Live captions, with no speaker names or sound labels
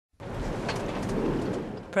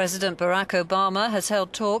President Barack Obama has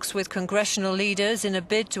held talks with congressional leaders in a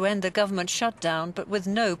bid to end the government shutdown, but with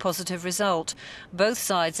no positive result. Both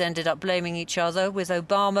sides ended up blaming each other, with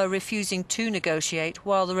Obama refusing to negotiate,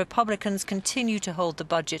 while the Republicans continue to hold the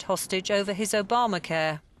budget hostage over his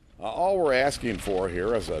Obamacare. All we're asking for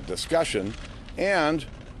here is a discussion and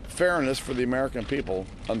fairness for the American people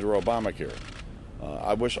under Obamacare.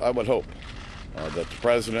 I would hope that the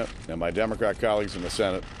President and my Democrat colleagues in the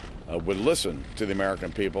Senate would listen to the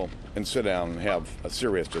American people and sit down and have a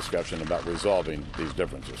serious discussion about resolving these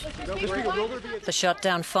differences. The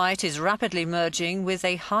shutdown fight is rapidly merging with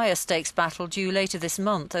a higher stakes battle due later this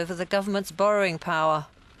month over the government's borrowing power.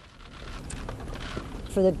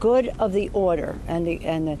 For the good of the order and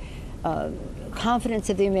the confidence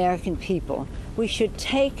of the American people, we should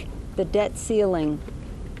take the debt ceiling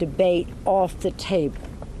debate off the table.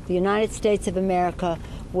 The United States of America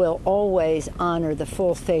will always honor the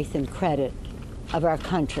full faith and credit of our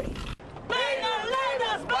country.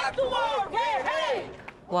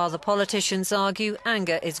 While the politicians argue,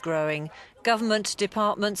 anger is growing. Government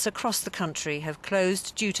departments across the country have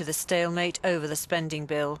closed due to the stalemate over the spending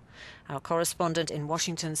bill. Our correspondent in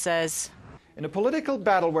Washington says, in a political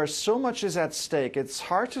battle where so much is at stake, it's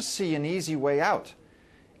hard to see an easy way out.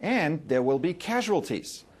 And there will be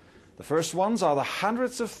casualties. The first ones are the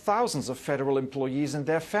hundreds of thousands of federal employees and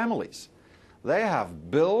their families. They have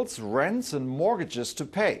bills, rents, and mortgages to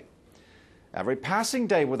pay. Every passing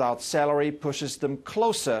day without salary pushes them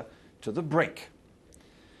closer to the brink.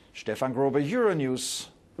 Stefan Grobe, Euronews,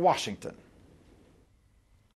 Washington.